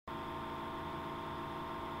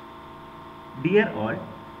Dear all,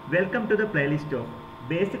 welcome to the playlist of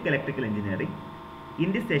Basic Electrical Engineering.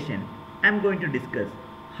 In this session, I am going to discuss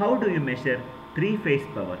how do you measure three-phase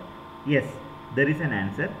power. Yes, there is an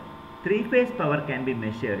answer. Three-phase power can be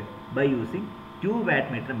measured by using 2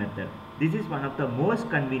 wattmeter method. This is one of the most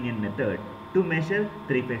convenient method to measure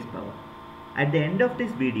three-phase power. At the end of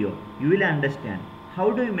this video, you will understand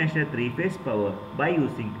how do you measure three-phase power by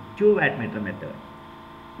using 2 wattmeter method.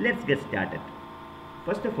 Let's get started.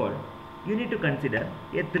 First of all, you need to consider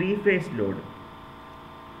a three-phase load.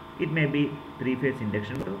 It may be three-phase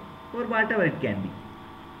induction motor or whatever it can be.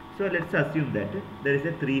 So let's assume that there is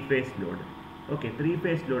a three-phase load. Okay,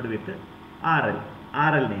 three-phase load with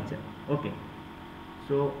RL nature. Okay,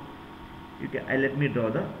 so you can let me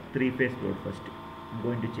draw the three-phase load first. I'm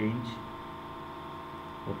going to change.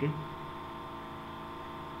 Okay,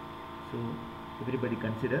 so everybody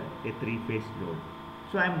consider a three-phase load.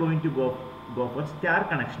 So I am going to go for star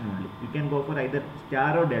connection only. You can go for either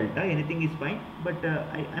star or delta, anything is fine, but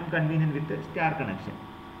I am convenient with the star connection.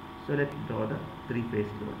 So let's draw the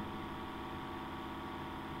three-phase load.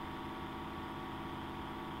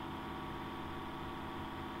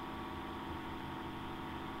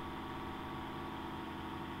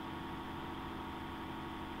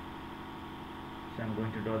 So I am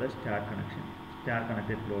going to draw the star connection, star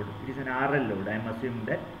connected load. It is an RL load. I am assuming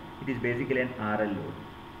that it is basically an RL load.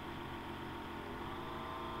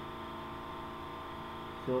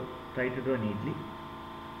 So try to draw neatly.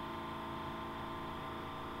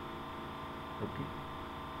 Okay.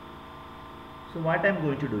 So what I am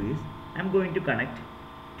going to do is I am going to connect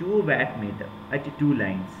 2 wattmeter at 2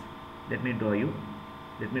 lines. Let me draw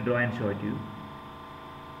and show it to you.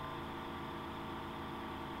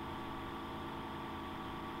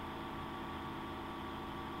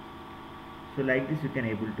 So like this you can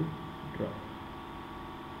able to draw.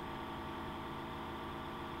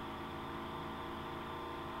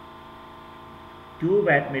 Two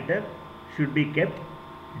wattmeter should be kept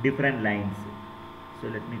different lines. So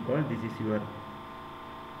let me call this is your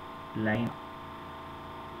line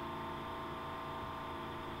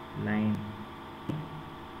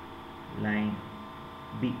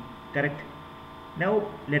B, correct? Now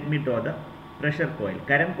let me draw the pressure coil.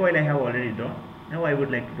 Current coil I have already drawn. Now I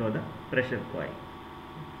would like to draw the pressure coil.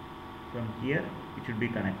 From here it should be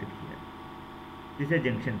connected here. This is a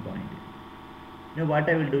junction point. Now what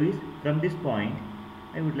I will do is from this point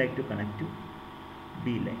I would like to connect to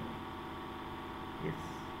B line. Yes.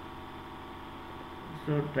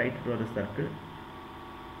 So try to draw the circle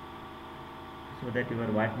so that your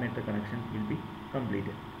wattmeter connection will be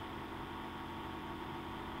completed.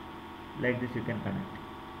 Like this you can connect.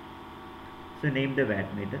 So name the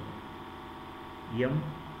wattmeter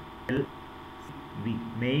MLV,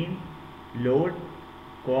 main, load,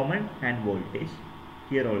 common and voltage.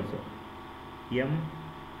 Here also M,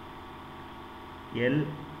 L,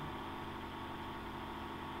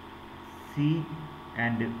 C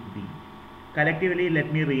and B. Collectively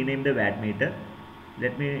let me rename the wattmeter.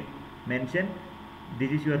 Let me mention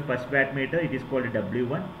this is your first wattmeter, it is called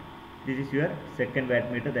W1. This is your second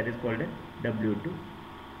wattmeter, that is called W2.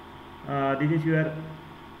 This is your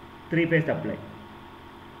three-phase supply.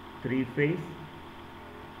 Three-phase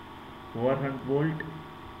 400 volt,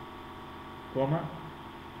 comma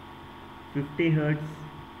 50 hertz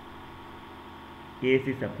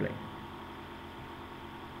AC supply.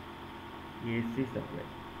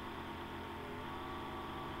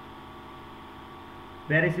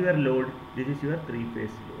 Where is your load? This is your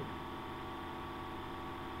three-phase load.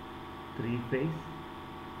 Three-phase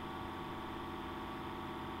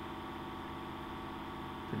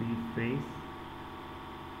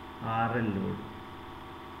RL load.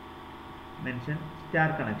 Mention star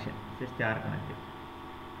connection. It's a star connected.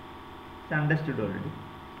 It's understood already.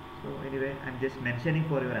 So anyway, I am just mentioning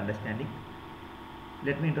for your understanding.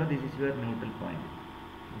 Let me draw. This is your neutral point.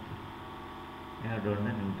 Okay. I have drawn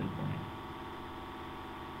the neutral point.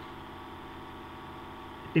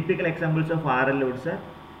 Typical examples of RL loads are,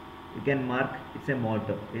 you can mark, it's a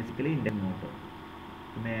motor, basically induction motor.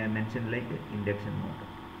 You may mention like induction motor.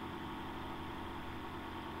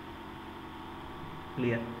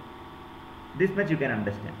 Clear? This much you can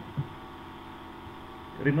understand.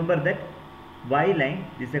 Remember that Y line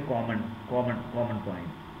is a common point.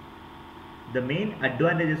 The main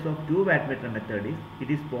advantages of 2 wattmeter method is it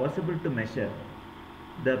is possible to measure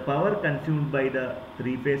the power consumed by the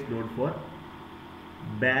three-phase load for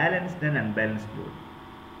balanced and unbalanced load.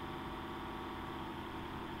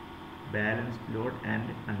 Balanced load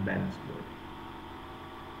and unbalanced load.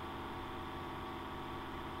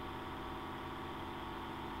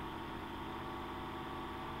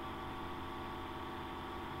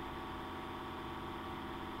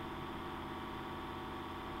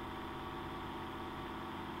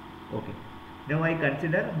 Okay. Now I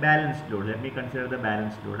consider balanced load. Let me consider the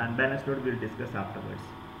balanced load. Unbalanced load we will discuss afterwards.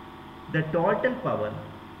 The total power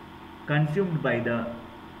consumed by the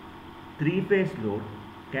three-phase load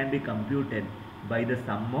can be computed by the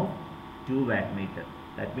sum of two wattmeter.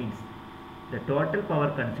 That means the total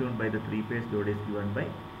power consumed by the three-phase load is given by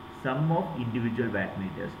sum of individual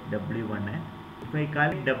wattmeters W1 and if I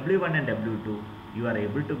calculate W1 and W2, you are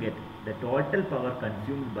able to get the total power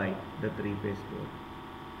consumed by the three-phase load.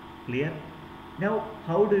 Clear? Now,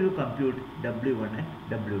 how do you compute W1 and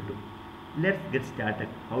W2? Let's get started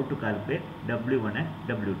how to calculate W1 and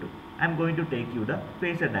W2. I am going to take you the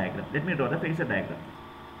phasor diagram. Let me draw the phasor diagram.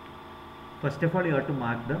 First of all, you have to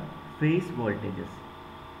mark the phase voltages.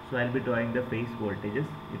 So, I will be drawing the phase voltages.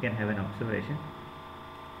 You can have an observation.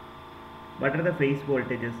 What are the phase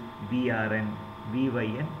voltages? VRN,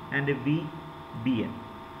 VYN and VBN.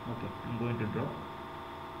 Okay, I am going to draw.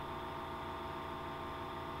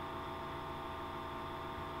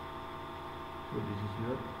 So this is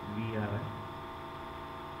your VRN.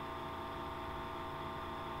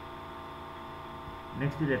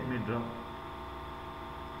 Next let me draw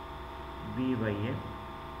VYN.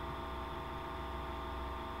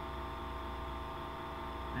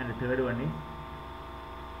 And the third one is,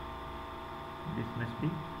 this must be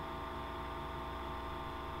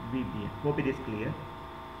VBN. Hope it is clear.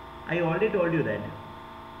 I already told you that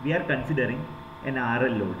we are considering an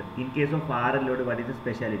RL load. In case of RL load, what is the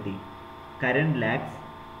speciality? Current lags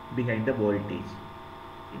behind the voltage.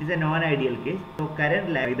 It is a non-ideal case. So current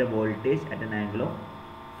lags the voltage at an angle of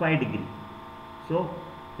 5 degree. So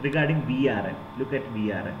regarding VRN, look at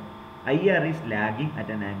VRN. IR is lagging at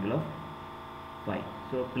an angle of 5.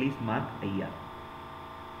 So please mark IR.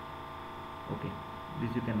 Okay,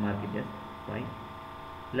 this you can mark it as 5.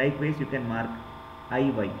 Likewise, you can mark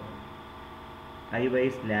IY. IY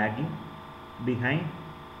is lagging behind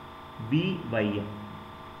VYN.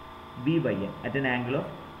 VYN at an angle of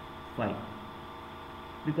 5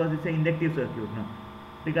 because it's an inductive circuit now.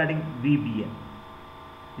 Regarding VBN,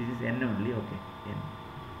 this is N only, okay, N.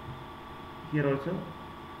 Here also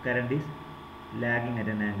current is lagging at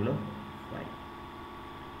an angle of 5.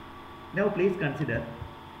 Now please consider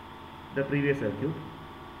the previous circuit.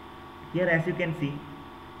 Here as you can see,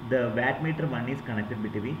 the wattmeter 1 is connected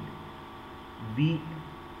between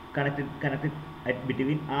connected at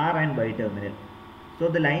between R and Y terminal. So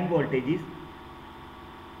the line voltage is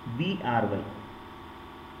VRY.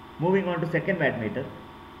 Moving on to second wattmeter,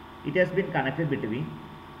 it has been connected between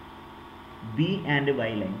V and Y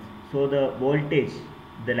lines. So the voltage,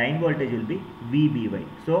 the line voltage will be VBY.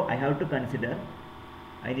 So I need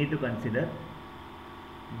to consider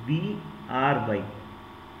VRY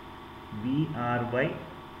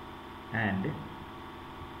and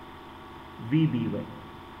VBY.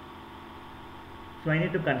 So I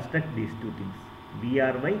need to construct these two things,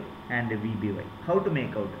 VRY and VBY. How to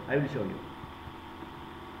make out? I will show you.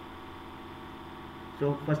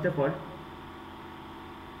 So first of all,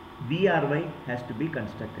 VRY has to be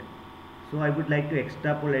constructed. So I would like to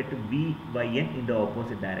extrapolate to VYN in the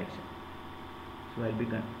opposite direction. So I will be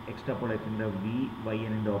extrapolating the VYN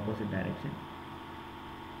in the opposite direction.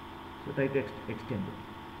 So try to extend it.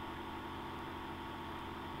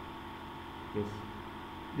 Yes,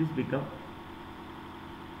 this becomes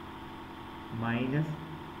minus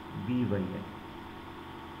VYN.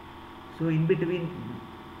 So in between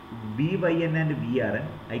VYN and VRN,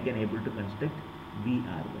 I can able to construct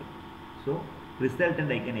VRY. So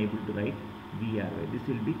resultant I can able to write VRY. This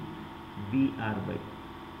will be VRY.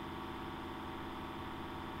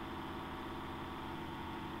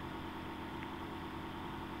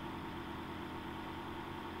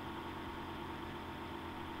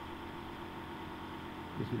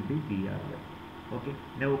 This will be VRY. Okay.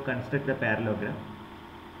 Now construct the parallelogram.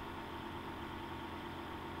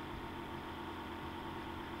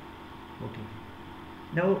 Okay.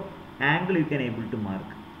 Now angle you can able to mark.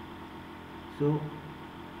 So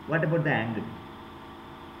what about the angle?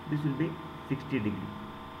 This will be 60 degree.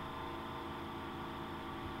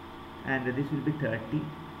 And this will be 30.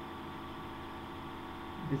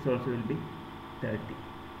 This also will be 30.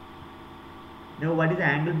 Now what is the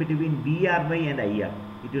angle between VRY and IR?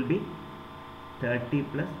 It will be 30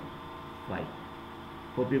 plus 5.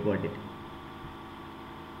 Hope you got it.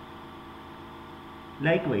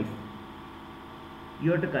 Likewise,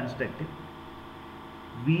 you have to construct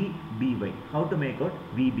VBY. How to make out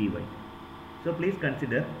VBY? So please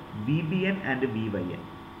consider VBN and VYN.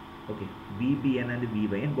 Okay, VBN and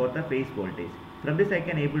VYN both are phase voltage. From this I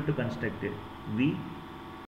can able to construct it V